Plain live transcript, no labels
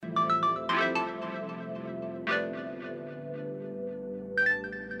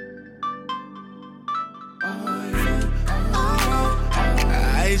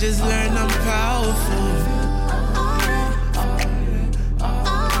just learned I'm powerful.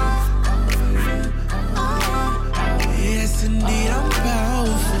 Yes, indeed, I'm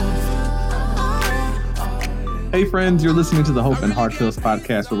powerful. Hey friends, you're listening to the Hope and Hard Pills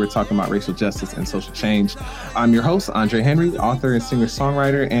podcast, where we're talking about racial justice and social change. I'm your host, Andre Henry, author and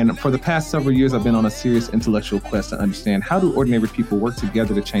singer-songwriter, and for the past several years, I've been on a serious intellectual quest to understand how do ordinary people work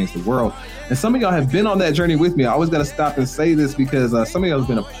together to change the world. And some of y'all have been on that journey with me. I always got to stop and say this because some of y'all have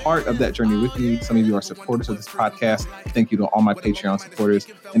been a part of that journey with me. Some of you are supporters of this podcast. Thank you to all my Patreon supporters.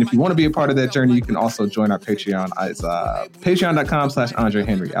 And if you want to be a part of that journey, you can also join our Patreon. It's patreon.com/Andre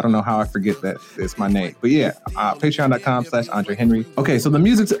Henry. I don't know how I forget that it's my name, but yeah. Patreon.com/Andre Henry. Okay, so the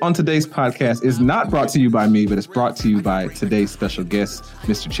music on today's podcast is not brought to you by me, but it's brought to you by today's special guest,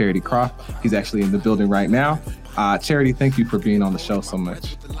 Mr. Charity Croft. He's actually in the building right now. Charity, thank you for being on the show so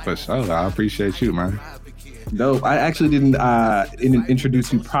much. For sure. I appreciate you, man. No, I actually didn't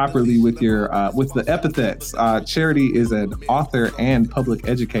introduce you properly with your with the epithets. Charity is an author and public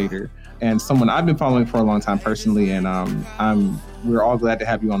educator, and someone I've been following for a long time personally, and we're all glad to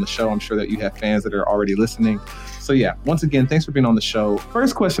have you on the show. I'm sure that you have fans that are already listening. So yeah, once again, thanks for being on the show.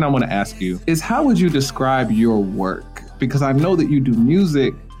 First question I want to ask you is, how would you describe your work? Because I know that you do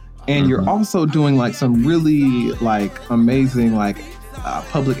music, and you're also doing like some really like amazing like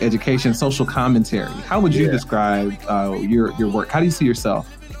public education, social commentary. How would you describe your work? How do you see yourself?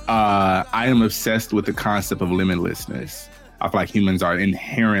 I am obsessed with the concept of limitlessness. I feel like humans are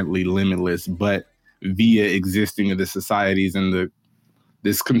inherently limitless, but via existing in the societies and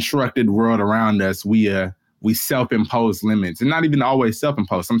this constructed world around us, we self-impose limits, and not even always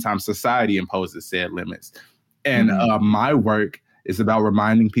self-imposed. Sometimes society imposes said limits. And my work is about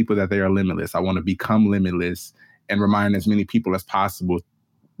reminding people that they are limitless. I want to become limitless and remind as many people as possible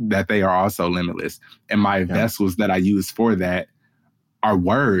that they are also limitless. And my vessels that I use for that are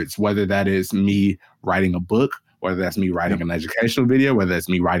words, whether that is me writing a book, whether that's me writing an educational video, whether that's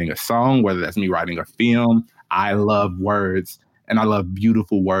me writing a song, whether that's me writing a film. I love words, and I love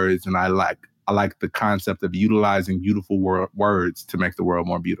beautiful words, and I like the concept of utilizing beautiful words to make the world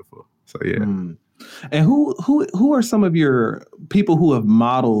more beautiful. So yeah. And who are some of your people who have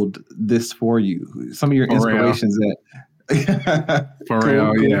modeled this for you? Some of your inspirations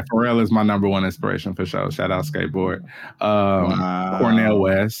Pharrell, cool. Yeah, Pharrell is my number one inspiration for sure. Shout out Skateboard. Cornel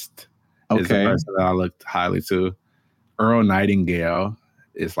West is the person that I looked highly to. Earl Nightingale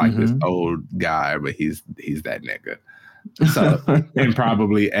is like this old guy, but he's that nigga. So, and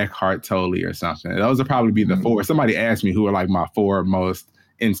probably Eckhart Tolle or something. Those would probably be the four. Somebody asked me who are like my four most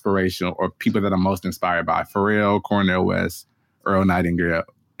inspirational or people that I'm most inspired by. Pharrell, Cornel West, Earl Nightingale,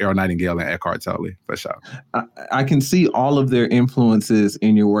 and Eckhart Tolle, for sure. I can see all of their influences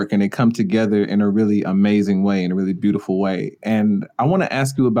in your work, and they come together in a really amazing way, in a really beautiful way. And I want to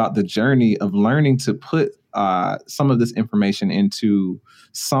ask you about the journey of learning to put some of this information into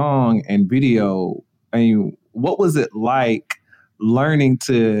song and video. I mean, what was it like learning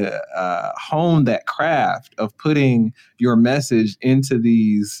to hone that craft of putting your message into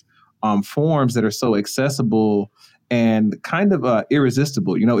these forms that are so accessible and kind of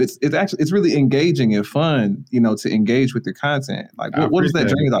irresistible? You know, it's really engaging and fun, you know, to engage with your content. Like, what is that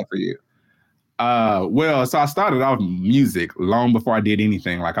journey like for you? Well, so I started off music long before I did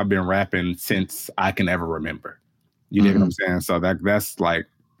anything. Like, I've been rapping since I can ever remember. You know what I'm saying? So that's like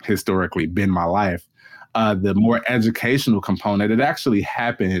historically been my life. The more educational component, it actually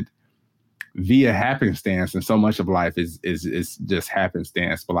happened via happenstance, and so much of life is just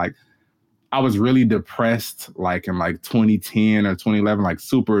happenstance. But like, I was really depressed, like in like 2010 or 2011, like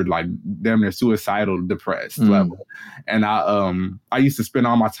super, like damn near suicidal depressed level. And I used to spend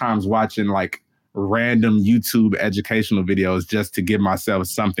all my times watching like random YouTube educational videos just to give myself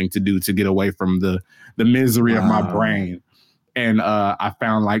something to do to get away from the misery of my brain. And I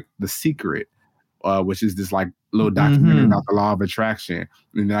found like The Secret, which is this like little documentary about the law of attraction.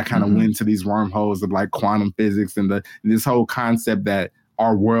 And then I kind of went into these wormholes of like quantum physics and this whole concept that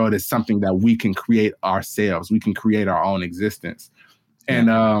our world is something that we can create ourselves. We can create our own existence. And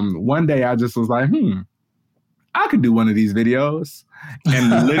one day I just was like, I could do one of these videos.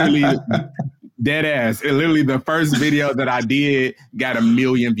 And literally, dead ass, and literally the first video that I did got 1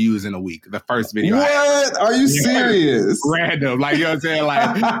 million views in a week. The first video. What? Are you serious? Random. Like, you know what I'm saying?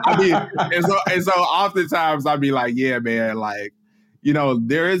 Like, I mean, and so oftentimes I'd be like, yeah, man, like, you know,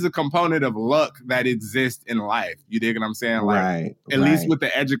 there is a component of luck that exists in life. You dig what I'm saying? Like, Right. at least with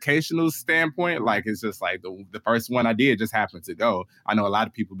the educational standpoint, like, it's just like the first one I did just happened to go. I know a lot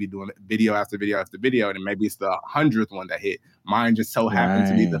of people be doing video after video after video, and maybe it's the 100th one that hit. Mine just so happened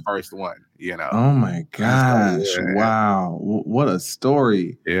to be the first one, you know? Oh my gosh. So, yeah. Wow. What a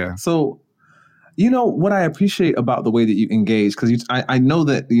story. Yeah. So, you know, what I appreciate about the way that you engage, because I know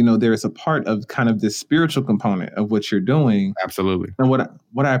that, you know, there is a part of kind of this spiritual component of what you're doing. Absolutely. And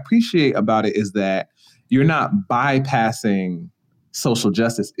what I appreciate about it is that you're not bypassing social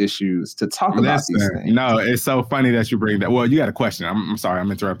justice issues to talk about these things. No, it's so funny that you bring that. Well, you got a question. I'm sorry,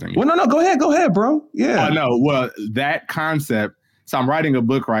 I'm interrupting you. Well, no, go ahead, bro. Yeah. No, well, that concept. So I'm writing a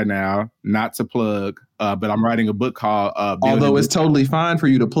book right now, not to plug, but I'm writing a book called Although it's totally fine for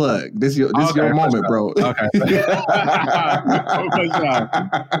you to plug. This your moment, bro. Okay.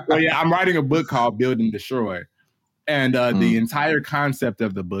 Well, yeah, I'm writing a book called Build and Destroy. And the entire concept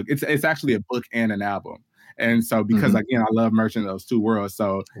of the book, it's actually a book and an album. And so because, again, I love merging those two worlds.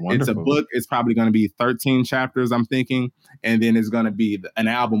 So It's a book. It's probably going to be 13 chapters, I'm thinking. And then it's going to be an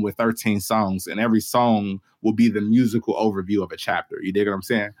album with 13 songs. And every song will be the musical overview of a chapter. You dig what I'm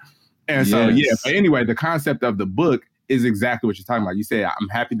saying? And so, yeah. But anyway, the concept of the book is exactly what you're talking about. You say, I'm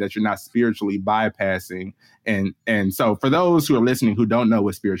happy that you're not spiritually bypassing. And so for those who are listening who don't know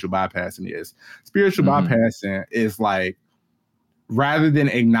what spiritual bypassing is, spiritual bypassing is like, rather than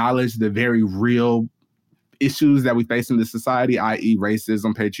acknowledge the very real issues that we face in this society, i.e.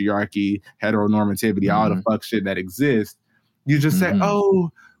 racism, patriarchy, heteronormativity, all the fuck shit that exists, you just say,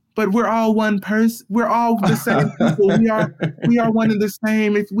 oh, but we're all one person. We're all the same people. We are one and the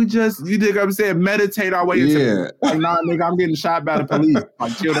same. If we just, you dig what I'm saying, meditate our way into it. Like, nah, nigga, I'm getting shot by the police.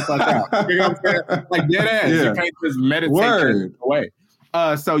 Like, chill the fuck out. You know what I'm saying? Like, dead ass. You can't just meditate away.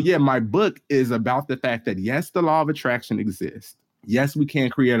 So yeah, my book is about the fact that yes, the law of attraction exists. Yes, we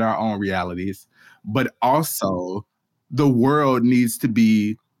can create our own realities, but also the world needs to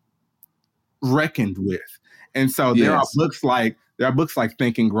be reckoned with. And so there are books like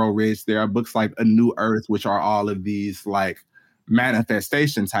Think and Grow Rich. There are books like A New Earth, which are all of these like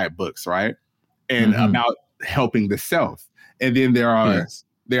manifestation type books, right? And about helping the self. And then there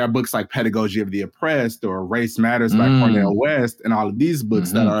are books like Pedagogy of the Oppressed or Race Matters by Cornel West, and all of these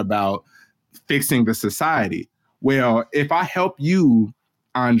books that are about fixing the society. Well, if I help you,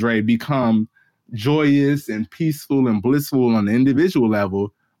 Andre, become joyous and peaceful and blissful on the individual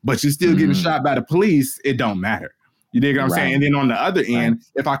level, but you're still getting shot by the police, it don't matter. You dig what I'm saying? And then on the other end,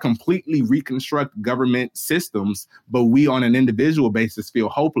 if I completely reconstruct government systems, but we on an individual basis feel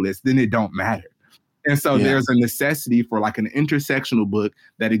hopeless, then it don't matter. And so there's a necessity for like an intersectional book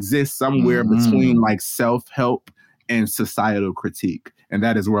that exists somewhere between like self-help and societal critique. And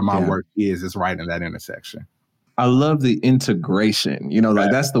that is where my work is right in that intersection. I love the integration. You know,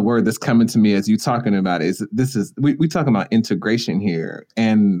 like that's the word that's coming to me as you talking about it. We talking about integration here.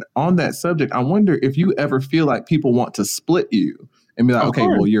 And on that subject, I wonder if you ever feel like people want to split you and be like, okay,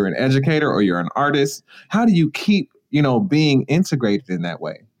 well, you're an educator or you're an artist. How do you keep, you know, being integrated in that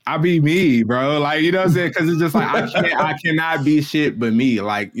way? I be me, bro. Like, you know what I'm saying? Because it's just like, I cannot be shit but me.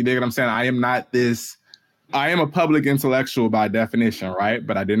 Like, you know what I'm saying? I am a public intellectual by definition, right?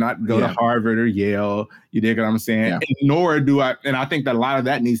 But I did not go to Harvard or Yale. You dig what I'm saying? Yeah. And nor do I. And I think that a lot of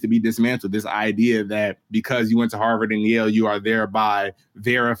that needs to be dismantled. This idea that because you went to Harvard and Yale, you are thereby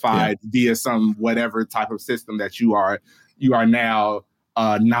verified via some whatever type of system that you are now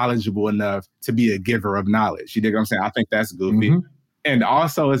knowledgeable enough to be a giver of knowledge. You dig what I'm saying? I think that's goofy. And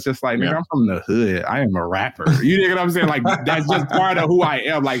also, it's just like, nigga, I'm from the hood. I am a rapper. You know what I'm saying? Like, that's just part of who I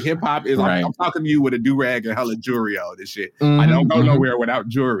am. Like, hip hop is like, I'm talking to you with a do-rag and hella jewelry on this shit. I don't go nowhere without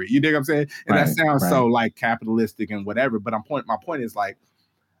jewelry. You dig what I'm saying? And that sounds so like capitalistic and whatever. But my point is like,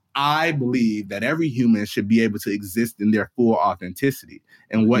 I believe that every human should be able to exist in their full authenticity.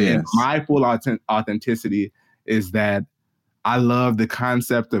 And my full authenticity is that I love the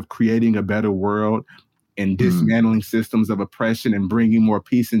concept of creating a better world and dismantling systems of oppression and bringing more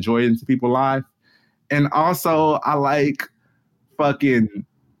peace and joy into people's lives. And also, I like fucking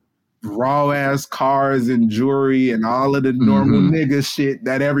raw-ass cars and jewelry and all of the normal nigga shit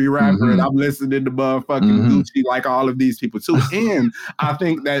that every rapper, and I'm listening to motherfucking Gucci like all of these people too. And I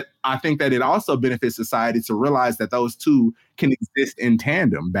think that it also benefits society to realize that those two can exist in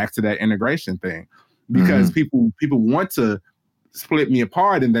tandem, back to that integration thing. Because people want to split me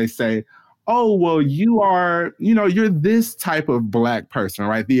apart and they say, oh, well, you're this type of Black person,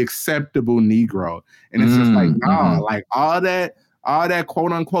 right? The acceptable Negro. And it's just like, nah, like all that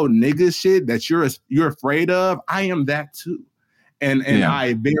quote unquote nigga shit that you're afraid of, I am that too. And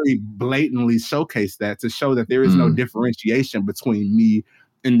I very blatantly showcase that to show that there is no differentiation between me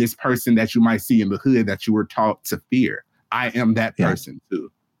and this person that you might see in the hood that you were taught to fear. I am that person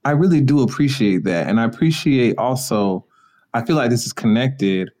too. I really do appreciate that. And I appreciate also, I feel like this is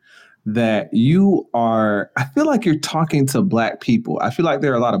connected, that I feel like you're talking to Black people. I feel like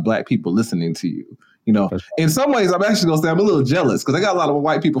there are a lot of Black people listening to you. You know, in some ways, I'm actually going to say I'm a little jealous because I got a lot of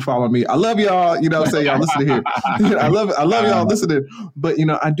white people following me. I love y'all. You know what I'm saying? Y'all listen here. I love y'all listening. But, you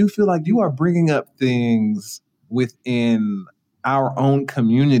know, I do feel like you are bringing up things within our own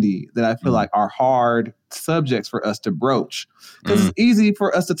community that I feel like are hard subjects for us to broach. Because it's easy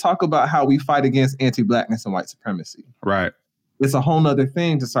for us to talk about how we fight against anti-Blackness and white supremacy. Right. It's a whole nother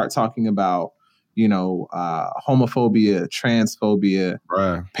thing to start talking about, you know, homophobia, transphobia,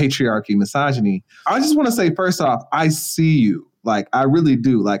 patriarchy, misogyny. I just want to say, first off, I see you. Like, I really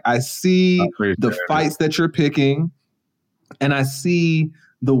do. Like, I see the fights that you're picking, and I see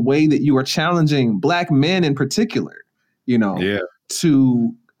the way that you are challenging Black men in particular, you know,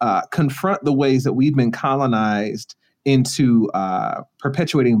 to confront the ways that we've been colonized into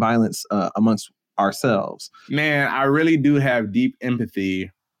perpetuating violence amongst ourselves. Man, I really do have deep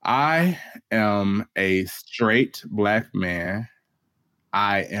empathy. I am a straight Black man.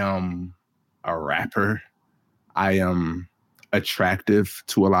 I am a rapper. I am attractive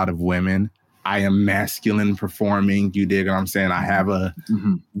to a lot of women. I am masculine performing. You dig what I'm saying? I have a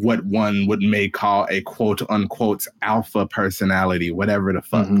what one may call a quote unquote alpha personality, whatever the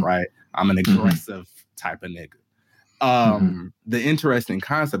fuck, right? I'm an aggressive type of nigga. The interesting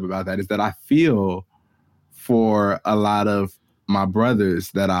concept about that is that I feel for a lot of my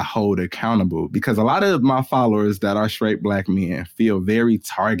brothers that I hold accountable, because a lot of my followers that are straight Black men feel very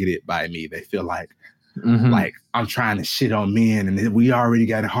targeted by me. They feel like I'm trying to shit on men, and we already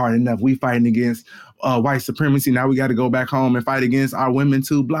got it hard enough. We fighting against white supremacy. Now we got to go back home and fight against our women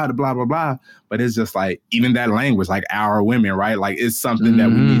too, blah, blah, blah, blah. But it's just like, even that language, like our women, right? Like, it's something that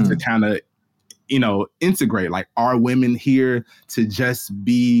we need to kind of, you know, integrate. Like, are women here to just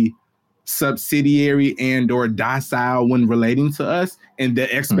be subsidiary and or docile when relating to us? And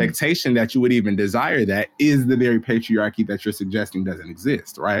the expectation that you would even desire that is the very patriarchy that you're suggesting doesn't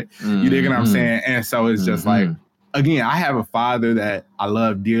exist, right? You dig what I'm saying? And so it's just like, again, I have a father that I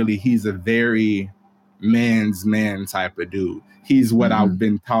love dearly. He's a very man's man type of dude. He's what I've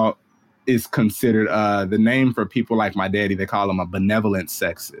been taught is considered the name for people like my daddy. They call him a benevolent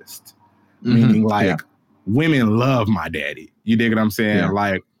sexist, meaning like women love my daddy. You dig what I'm saying?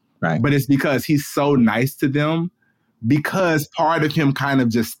 Like, but it's because he's so nice to them, because part of him kind of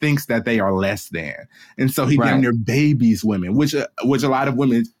just thinks that they are less than. And so he damn near babies women, which a lot of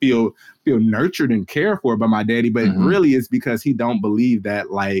women feel nurtured and cared for by my daddy. But it really is because he don't believe that,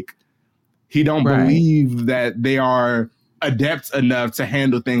 like, he don't believe that they are adept enough to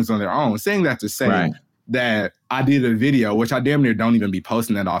handle things on their own. Saying that to say that I did a video, which I damn near don't even be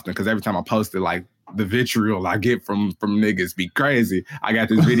posting that often, because every time I post it, like, the vitriol I get from niggas be crazy. I got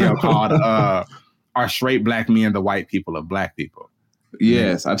this video called Are Straight Black Men the White People of Black People?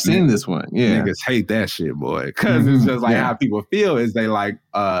 Yes, I've seen this one. Yeah. Niggas hate that shit, boy. Because it's just like how people feel is they like,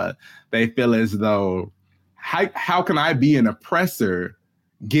 they feel as though, how can I be an oppressor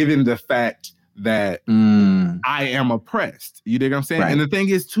given the fact that I am oppressed? You dig what I'm saying? And the thing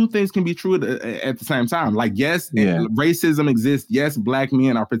is, two things can be true at the same time. Like, yes, racism exists. Yes, Black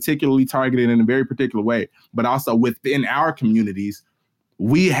men are particularly targeted in a very particular way. But also within our communities,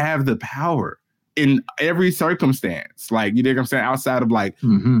 we have the power in every circumstance. Like, you dig what I'm saying? Outside of like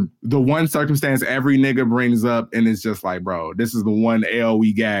the one circumstance every nigga brings up, and it's just like, bro, this is the one L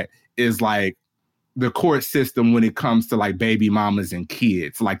we got, is like the court system when it comes to like baby mamas and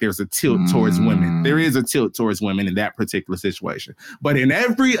kids. Like, there's a tilt towards women. There is a tilt towards women in that particular situation. But in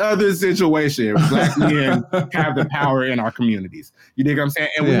every other situation, Black men have the power in our communities. You dig what I'm saying?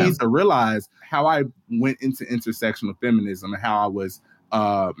 And we need to realize how I went into intersectional feminism and how I was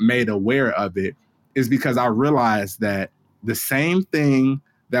made aware of it is because I realized that the same thing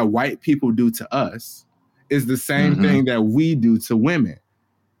that white people do to us is the same thing that we do to women.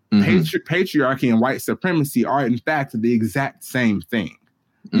 Patriarchy and white supremacy are, in fact, the exact same thing.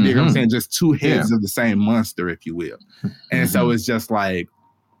 You dig what I'm saying? Just two heads of the same monster, if you will. And so it's just like,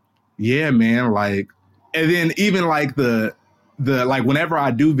 yeah, man, like, and then even like the like, whenever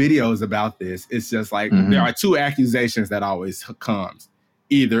I do videos about this, it's just like, there are two accusations that always comes.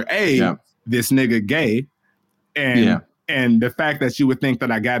 Either this nigga gay, and the fact that you would think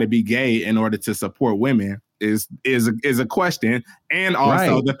that I got to be gay in order to support women is a question, and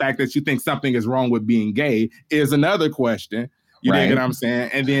also the fact that you think something is wrong with being gay is another question. You dig what I'm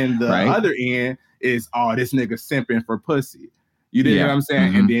saying? And then the other end is, oh, this nigga simping for pussy. You dig what I'm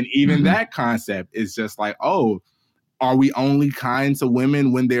saying? And then even that concept is just like, oh, are we only kind to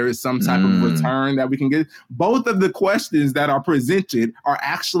women when there is some type of return that we can get? Both of the questions that are presented are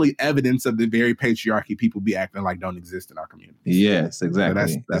actually evidence of the very patriarchy people be acting like don't exist in our community. Yes,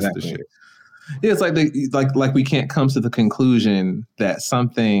 exactly. So that's exactly. the shit. Yeah, it's like we can't come to the conclusion that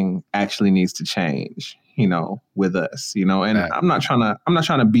something actually needs to change, you know, with us, you know. And I'm not trying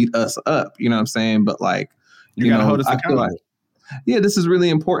to beat us up, you know what I'm saying? But like, you gotta hold us accountable. Yeah, this is really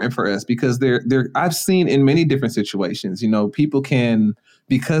important for us because I've seen in many different situations, you know, people can,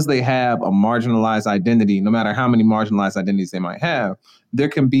 because they have a marginalized identity, no matter how many marginalized identities they might have, there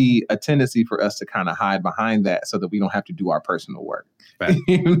can be a tendency for us to kind of hide behind that so that we don't have to do our personal work.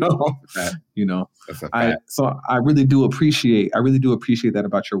 You know, so I really do appreciate that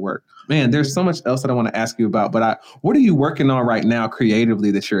about your work, man. There's so much else that I want to ask you about, but what are you working on right now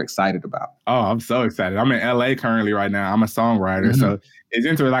creatively that you're excited about? Oh, I'm so excited. I'm in LA currently right now. I'm a songwriter. So it's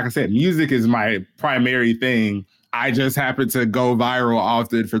interesting. Like I said, music is my primary thing. I just happen to go viral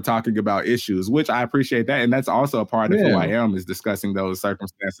often for talking about issues, which I appreciate that. And that's also a part of who I am, is discussing those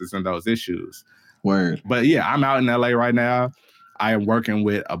circumstances and those issues. Word. But yeah, I'm out in LA right now. I am working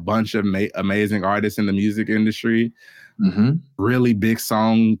with a bunch of amazing artists in the music industry. Really big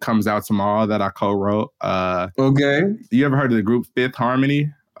song comes out tomorrow that I co-wrote. Okay. You ever heard of the group Fifth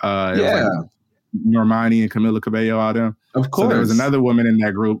Harmony? Yeah. Like Normani and Camila Cabello, all them. Of course. So there was another woman in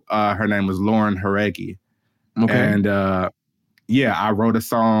that group. Her name was Lauren Haregi. Okay. And I wrote a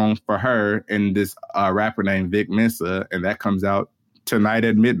song for her and this rapper named Vic Mensa, and that comes out tonight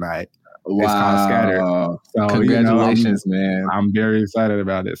at midnight. Wow. It's called Scattered. So, congratulations, man. I'm very excited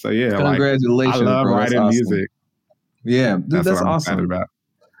about it. So yeah, congratulations. I love bro. writing music. Yeah, dude, that's what I'm awesome. excited about.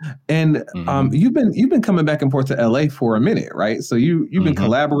 And you've been coming back and forth to LA for a minute, right? So you've been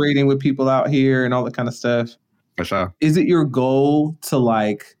collaborating with people out here and all that kind of stuff. For sure. Is it your goal to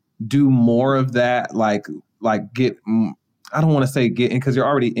like do more of that? Like get, I don't want to say get in because you're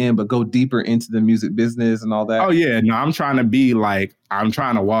already in, but go deeper into the music business and all that. Oh yeah, no, I'm trying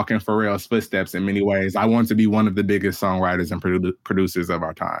to walk in Pharrell's footsteps in many ways. I want to be one of the biggest songwriters and producers of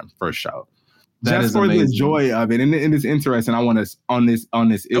our time, for sure. That just for amazing. The joy of it, and it's interesting. I want to on this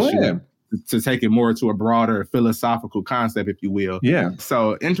issue to take it more to a broader philosophical concept, if you will. Yeah.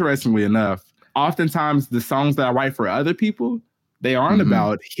 So interestingly enough, oftentimes the songs that I write for other people, they aren't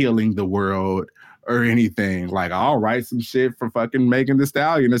about healing the world or anything. Like, I'll write some shit for fucking Megan Thee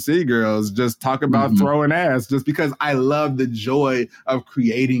Stallion, the Sea Girls, just talk about throwing ass, just because I love the joy of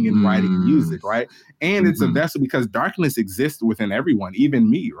creating and writing music, right? And it's a vessel because darkness exists within everyone, even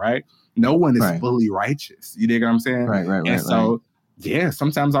me, right? No one is fully righteous. You dig what I'm saying? Right. So, yeah,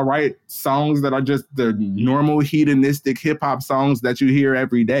 sometimes I write songs that are just the normal hedonistic hip hop songs that you hear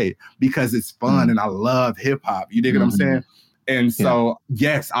every day because it's fun and I love hip hop. You dig what I'm saying? And so,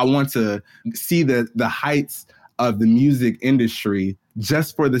 yes, I want to see the heights of the music industry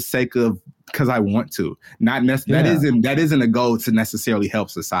just for the sake of, because I want to. Not necessarily. That isn't a goal to necessarily help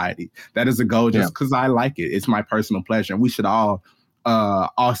society. That is a goal just because I like it. It's my personal pleasure. And we should all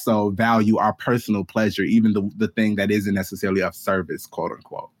also value our personal pleasure, even the thing that isn't necessarily of service, quote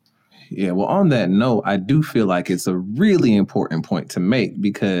unquote. Yeah, well, on that note, I do feel like it's a really important point to make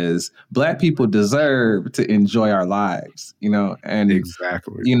because Black people deserve to enjoy our lives, you know, and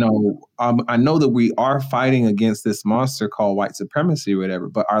exactly, you know, I know that we are fighting against this monster called white supremacy or whatever,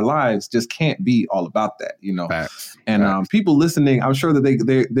 but our lives just can't be all about that, you know. Facts. And people listening, I'm sure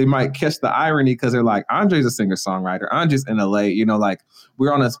that they might catch the irony because they're like, Andre's a singer-songwriter, Andre's in LA, you know, like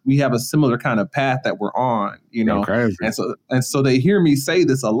we have a similar kind of path that we're on, you know. Crazy. And so they hear me say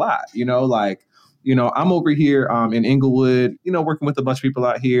this a lot, you know, like, you know, I'm over here in Inglewood, you know, working with a bunch of people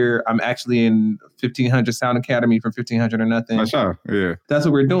out here. I'm actually in 1500 Sound Academy from 1500 or Nothing. For sure. Yeah. That's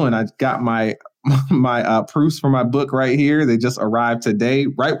what we're doing. I got my proofs for my book right here. They just arrived today,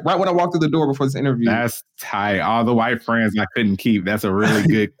 right when I walked through the door before this interview. That's tight. All the white friends I couldn't keep. That's a really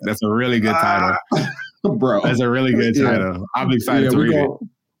good title. Bro. That's a really good title. I'm excited to read it.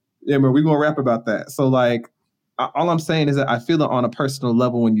 Yeah, man, we're gonna rap about that. So like all I'm saying is that I feel it on a personal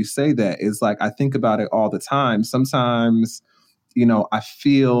level when you say that. It's like I think about it all the time. Sometimes, you know, I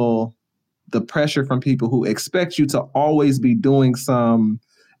feel the pressure from people who expect you to always be doing some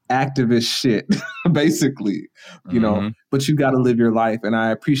activist shit, basically, you know, but you got to live your life. And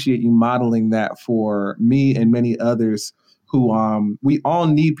I appreciate you modeling that for me and many others who we all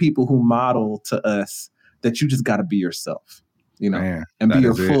need people who model to us that you just got to be yourself, you know, man, and be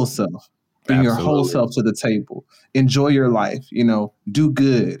your full self. Bring your whole self to the table. Enjoy your life, you know, do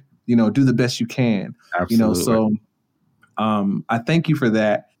good, you know, do the best you can. Absolutely. You know, so I thank you for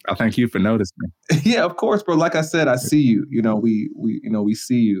that. I thank you for noticing. Yeah, of course, bro. Like I said, I see you. We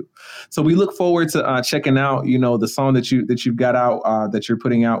see you. So we look forward to checking out, the song that you've got out, that you're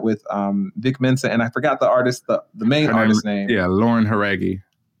putting out with Vic Mensa, and I forgot the artist, the main artist name. Yeah, Lauren Haregi.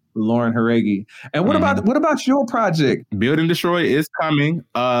 Lauren Haregi. And what about your project? Build and Destroy is coming.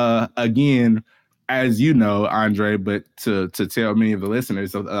 Again, as you know, Andre, but to tell many of the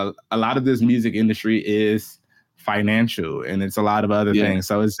listeners, a lot of this music industry is financial, and it's a lot of other things.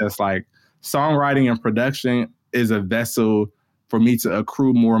 So it's just like songwriting and production is a vessel for me to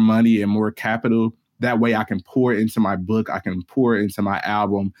accrue more money and more capital. That way I can pour into my book, I can pour into my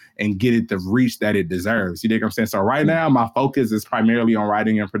album and get it the reach that it deserves. You dig what I'm saying? So right now my focus is primarily on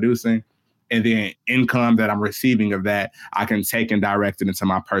writing and producing, and then income that I'm receiving of that, I can take and direct it into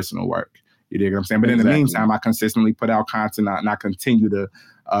my personal work. You dig what I'm saying? But in the meantime, I consistently put out content, and I continue to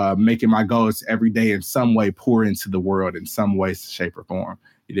make it my goals every day in some way, pour into the world in some way, shape, or form.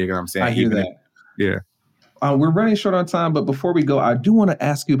 You dig what I'm saying? I hear that. Yeah. We're running short on time, but before we go, I do want to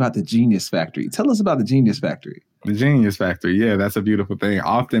ask you about the Genius Factory. Tell us about the Genius Factory. The Genius Factory. Yeah, that's a beautiful thing.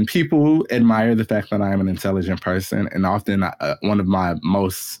 Often people admire the fact that I am an intelligent person, and often one of my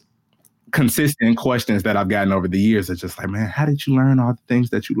most consistent questions that I've gotten over the years are just like, man, how did you learn all the things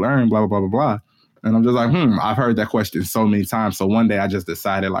that you learned, blah, blah, blah, blah, blah. And I'm just like, I've heard that question so many times. So one day I just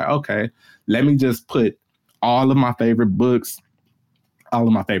decided like, okay, let me just put all of my favorite books, all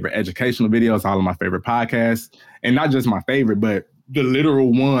of my favorite educational videos, all of my favorite podcasts, and not just my favorite, but the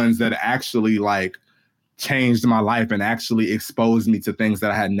literal ones that actually like changed my life and actually exposed me to things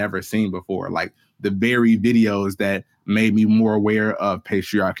that I had never seen before. Like the very videos that made me more aware of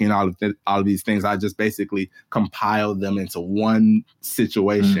patriarchy and all of these things. I just basically compiled them into one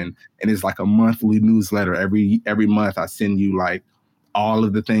situation, and it's like a monthly newsletter. Every month I send you like all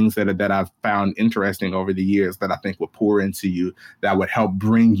of the things that I've found interesting over the years that I think would pour into you, that would help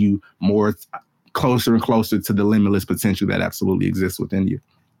bring you more closer and closer to the limitless potential that absolutely exists within you.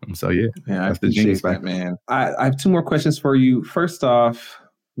 And so, yeah, I appreciate that, man. I have two more questions for you. First off,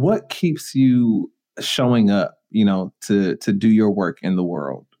 what keeps you showing up, to do your work in the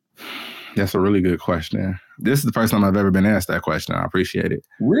world? That's a really good question. This is the first time I've ever been asked that question. I appreciate it.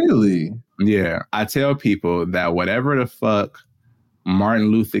 Really? Yeah. I tell people that whatever the fuck Martin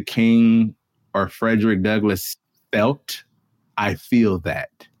Luther King or Frederick Douglass felt, I feel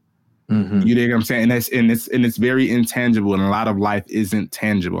that. Mm-hmm. You dig what I'm saying? And it's very intangible, and a lot of life isn't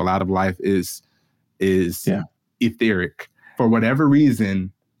tangible. A lot of life is etheric. For whatever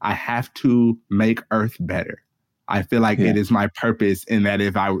reason, I have to make Earth better. I feel like it is my purpose, in that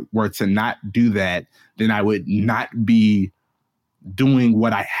if I were to not do that, then I would not be doing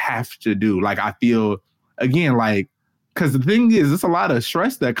what I have to do. Like I feel, again, like, because the thing is, it's a lot of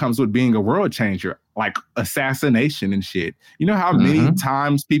stress that comes with being a world changer, like assassination and shit. You know how many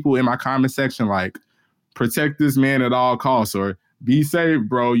times people in my comment section like, protect this man at all costs, or be safe,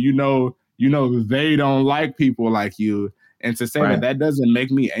 bro. You know, they don't like people like you. And to say that doesn't make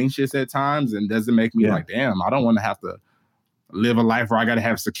me anxious at times, and doesn't make me like, damn, I don't want to have to live a life where I got to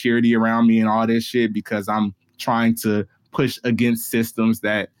have security around me and all this shit because I'm trying to push against systems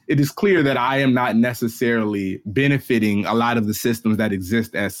that it is clear that I am not necessarily benefiting a lot of the systems that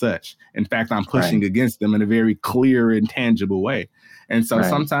exist as such. In fact, I'm pushing against them in a very clear and tangible way. And so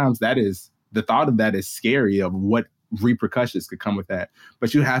sometimes the thought of that is scary, of what repercussions could come with that.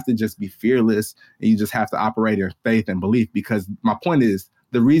 But you have to just be fearless, and you just have to operate in faith and belief, because my point is,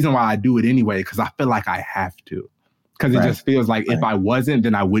 the reason why I do it anyway, because I feel like I have to, because it just feels like if I wasn't,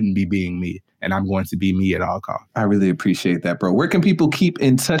 then I wouldn't be being me, and I'm going to be me at all costs. I really appreciate that, bro. Where can people keep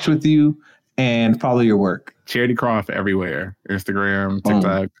in touch with you and follow your work? Charity Croft everywhere. Instagram,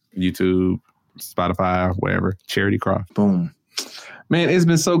 TikTok, YouTube, Spotify, wherever. Charity Croft. Boom. Man, it's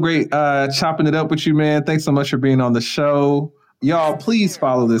been so great chopping it up with you, man. Thanks so much for being on the show. Y'all, please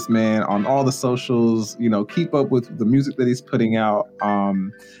follow this man on all the socials. Keep up with the music that he's putting out.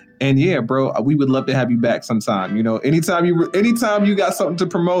 And yeah, bro, we would love to have you back sometime. Anytime you got something to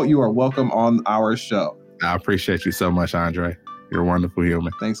promote, you are welcome on our show. I appreciate you so much, Andre. You're a wonderful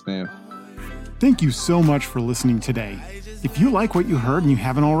human. Thanks, man. Thank you so much for listening today. If you like what you heard and you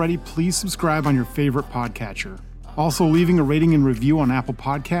haven't already, please subscribe on your favorite podcatcher. Also, leaving a rating and review on Apple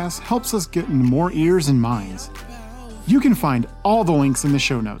Podcasts helps us get into more ears and minds. You can find all the links in the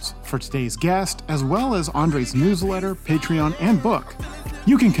show notes for today's guest, as well as Andre's newsletter, Patreon, and book.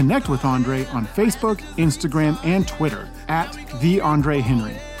 You can connect with Andre on Facebook, Instagram, and Twitter at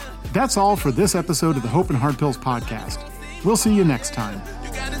 @TheAndreHenry. That's all for this episode of the Hope and Hard Pills podcast. We'll see you next time.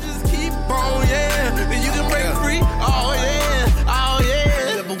 You gotta just keep on, then you can break free. Oh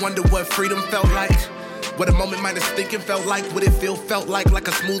yeah. You ever wonder what freedom felt like? What a moment minus thinking felt like, what it felt like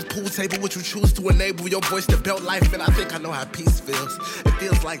a smooth pool table, which you choose to enable your voice to belt life. And I think I know how peace feels. It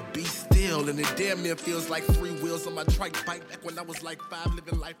feels like be still, and it damn near feels like 3 wheels on my trike bike back when I was like 5,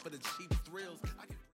 living life for the cheap thrills.